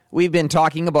We've been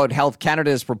talking about Health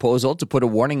Canada's proposal to put a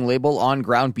warning label on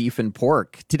ground beef and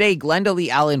pork. Today, Glendalee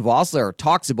Allen Vossler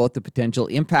talks about the potential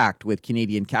impact with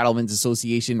Canadian Cattlemen's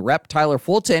Association Rep. Tyler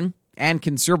Fulton and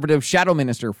Conservative Shadow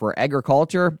Minister for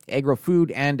Agriculture,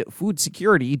 Agri-Food and Food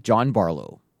Security, John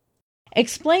Barlow.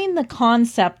 Explain the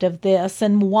concept of this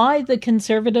and why the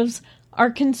Conservatives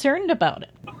are concerned about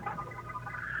it.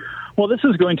 Well, this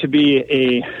is going to be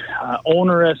a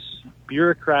onerous,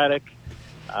 bureaucratic,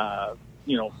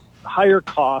 higher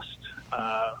cost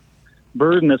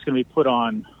burden that's going to be put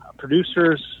on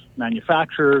producers,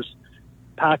 manufacturers,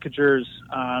 packagers.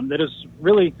 That is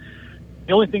really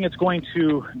the only thing it's going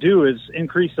to do is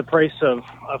increase the price of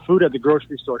food at the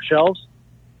grocery store shelves,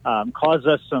 cause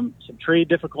us some trade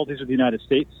difficulties with the United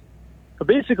States. But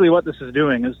basically what this is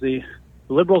doing is the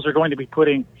Liberals are going to be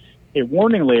putting a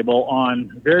warning label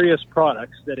on various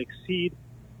products that exceed,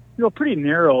 a pretty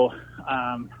narrow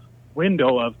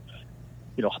window of,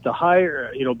 the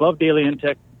higher, above daily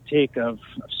intake of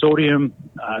sodium,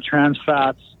 trans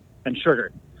fats, and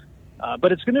sugar.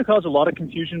 But it's going to cause a lot of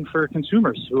confusion for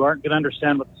consumers who aren't going to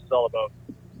understand what this is all about.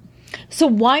 So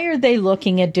why are they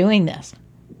looking at doing this?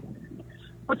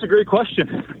 That's a great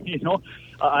question.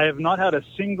 I have not had a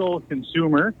single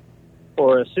consumer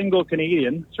or a single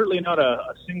Canadian, certainly not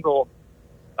a single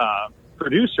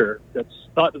producer that's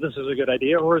thought that this is a good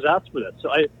idea or has asked for this. So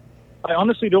I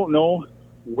honestly don't know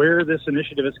where this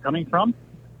initiative is coming from.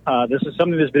 This is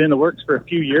something that's been in the works for a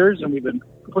few years, and we've been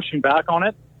pushing back on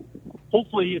it.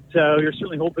 Hopefully, we're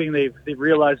certainly hoping they've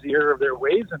realized the error of their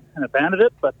ways and abandoned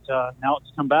it, but now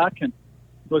it's come back, and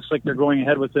it looks like they're going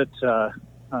ahead with it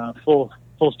full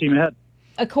steam ahead.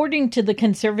 According to the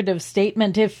Conservative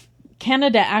statement, if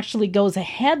Canada actually goes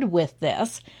ahead with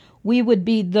this, we would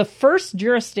be the first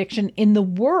jurisdiction in the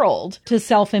world to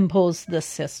self-impose this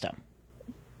system.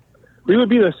 We would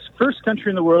be the first country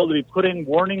in the world to be putting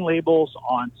warning labels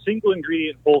on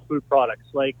single-ingredient whole food products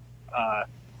like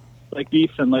beef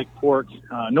and like pork.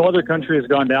 No other country has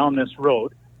gone down this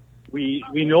road. We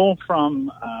know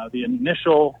from the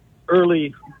initial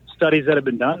early studies that have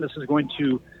been done, this is going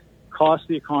to cost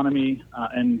the economy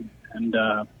and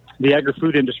the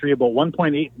agri-food industry about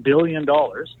 $1.8 billion,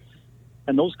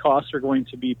 and those costs are going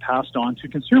to be passed on to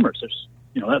consumers.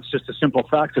 That's just a simple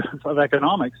fact of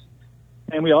economics.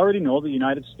 And we already know the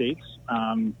United States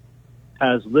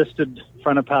has listed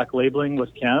front-of-pack labeling with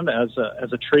Canada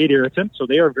as a trade irritant, so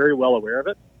they are very well aware of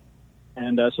it.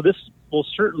 And so this will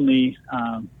certainly,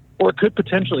 or could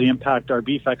potentially impact our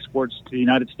beef exports to the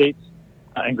United States,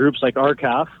 and groups like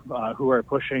RCAF, who are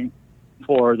pushing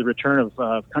for the return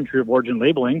of country of origin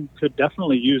labeling, could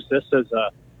definitely use this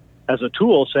as a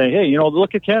tool, saying, hey,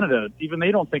 look at Canada. Even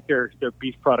they don't think their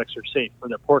beef products are safe or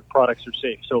their pork products are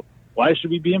safe. So why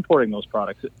should we be importing those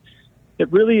products?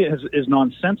 It really is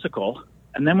nonsensical.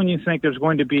 And then when you think there's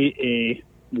going to be a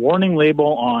warning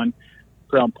label on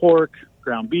ground pork,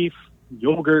 ground beef,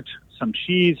 yogurt, some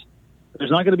cheese,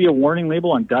 there's not going to be a warning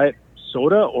label on diet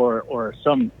soda or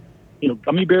some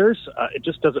gummy bears. It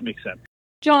just doesn't make sense.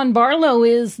 John Barlow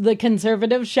is the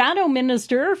Conservative Shadow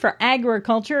Minister for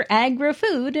Agriculture,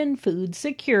 Agri-Food and Food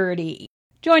Security.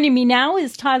 Joining me now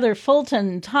is Tyler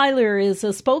Fulton. Tyler is a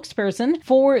spokesperson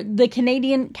for the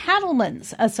Canadian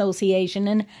Cattlemen's Association.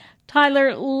 And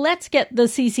Tyler, let's get the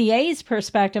CCA's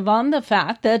perspective on the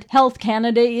fact that Health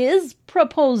Canada is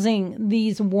proposing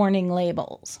these warning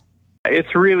labels.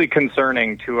 It's really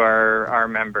concerning to our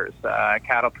members,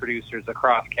 cattle producers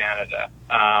across Canada.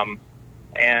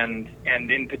 And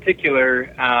in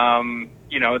particular,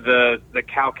 the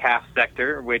cow-calf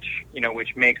sector, which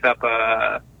makes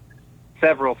up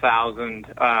several thousand,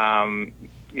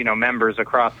 members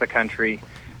across the country,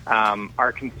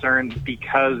 are concerned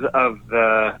because of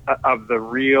the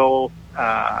real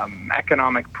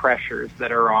economic pressures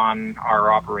that are on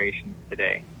our operations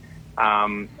today.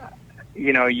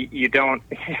 You don't.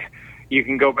 You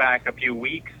can go back a few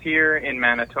weeks here in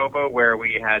Manitoba where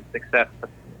we had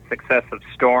successive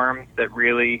storms that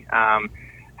really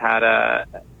had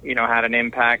an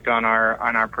impact on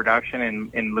our production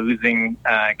in losing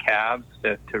calves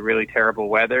to really terrible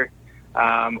weather,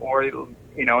 or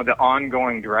the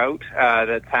ongoing drought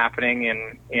that's happening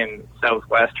in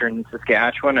southwestern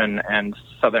Saskatchewan and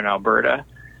southern Alberta.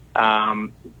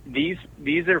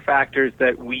 These are factors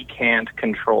that we can't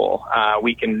control.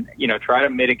 We can try to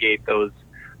mitigate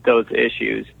those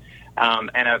issues,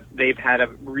 and they've had a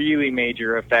really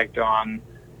major effect on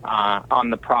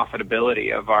the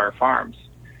profitability of our farms.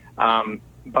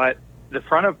 But the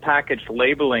front of package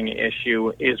labeling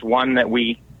issue is one that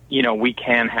we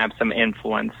can have some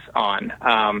influence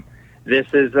on. This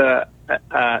is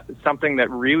something that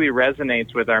really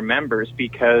resonates with our members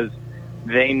because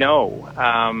they know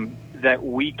that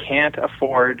we can't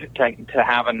afford to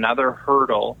have another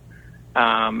hurdle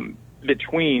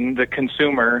between the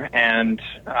consumer and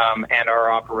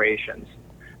our operations,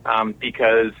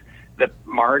 because the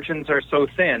margins are so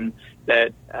thin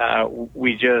that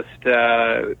we just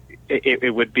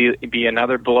it would be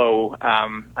another blow,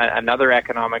 another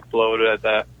economic blow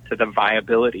to the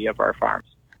viability of our farms.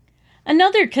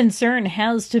 Another concern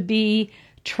has to be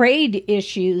trade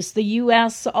issues. The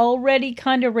U.S. already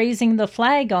kind of raising the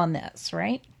flag on this,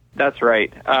 right? That's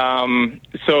right.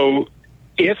 So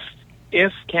if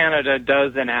Canada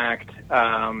does enact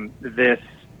this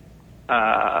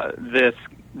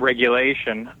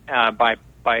regulation by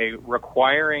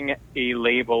requiring a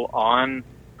label on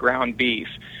ground beef,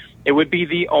 it would be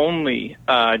the only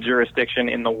jurisdiction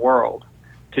in the world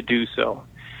to do so.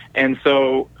 And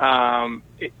so,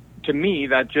 to me,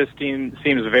 that just seems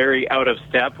very out of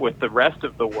step with the rest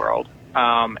of the world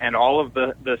and all of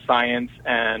the science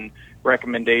and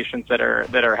recommendations that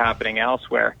are happening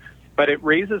elsewhere. But it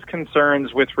raises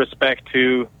concerns with respect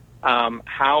to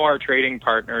how our trading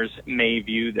partners may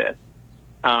view this.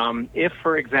 If,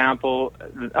 for example,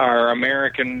 our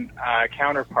American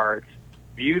counterparts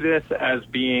view this as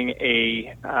being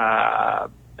a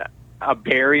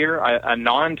barrier, a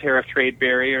non-tariff trade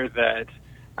barrier that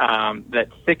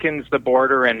thickens the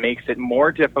border and makes it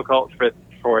more difficult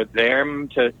for them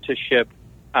to ship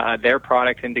their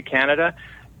product into Canada,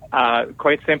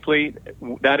 quite simply,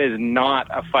 that is not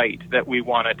a fight that we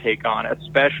want to take on,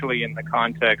 especially in the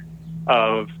context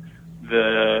of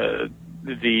the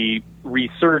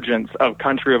resurgence of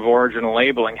country of origin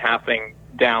labeling happening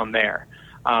down there.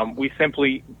 We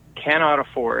simply cannot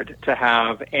afford to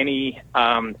have any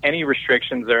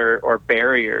restrictions or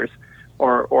barriers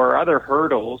or other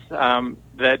hurdles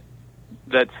that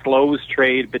slows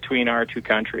trade between our two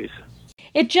countries.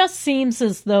 It just seems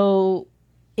as though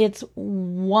it's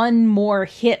one more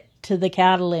hit to the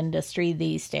cattle industry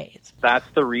these days. That's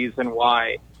the reason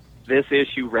why this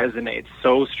issue resonates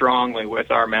so strongly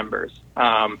with our members,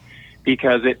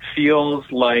 because it feels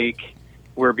like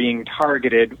we're being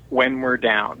targeted when we're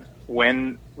down,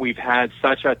 when we've had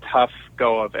such a tough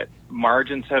go of it.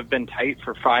 Margins have been tight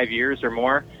for 5 years or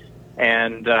more,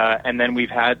 and then we've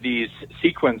had these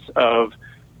sequence of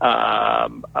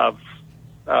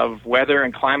weather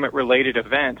and climate related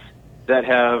events that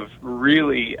have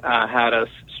really had us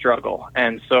struggle.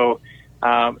 And so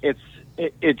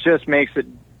it just makes it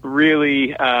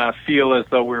really feel as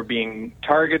though we're being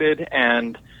targeted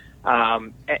and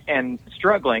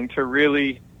struggling to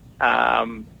really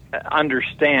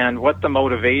understand what the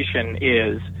motivation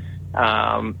is,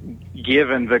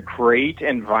 given the great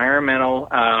environmental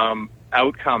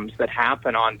outcomes that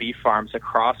happen on beef farms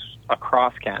across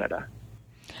Canada.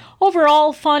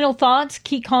 Overall, final thoughts,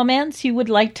 key comments you would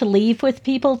like to leave with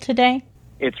people today?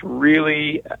 It's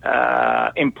really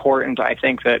important, I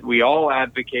think, that we all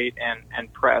advocate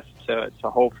and press to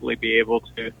hopefully be able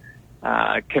to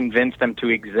convince them to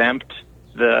exempt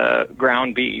the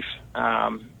ground beef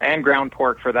and ground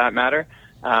pork, for that matter,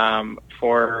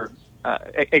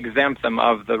 exempt them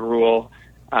of the rule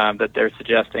that they're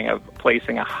suggesting of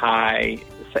placing a high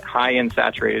in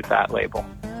saturated fat label.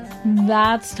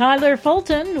 That's Tyler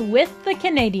Fulton with the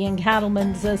Canadian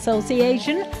Cattlemen's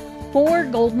Association. For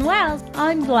Golden West,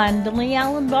 I'm Glendalee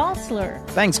Allen Vossler.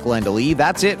 Thanks, Glendalee.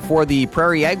 That's it for the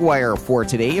Prairie Egg Wire for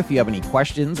today. If you have any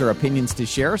questions or opinions to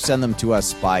share, send them to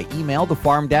us by email,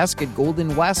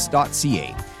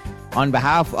 thefarmdesk@goldenwest.ca. On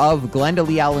behalf of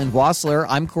Glendalee Allen Vossler,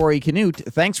 I'm Corey Canute.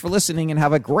 Thanks for listening and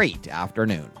have a great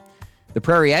afternoon. The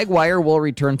Prairie Egg Wire will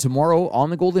return tomorrow on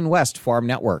the Golden West Farm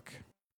Network.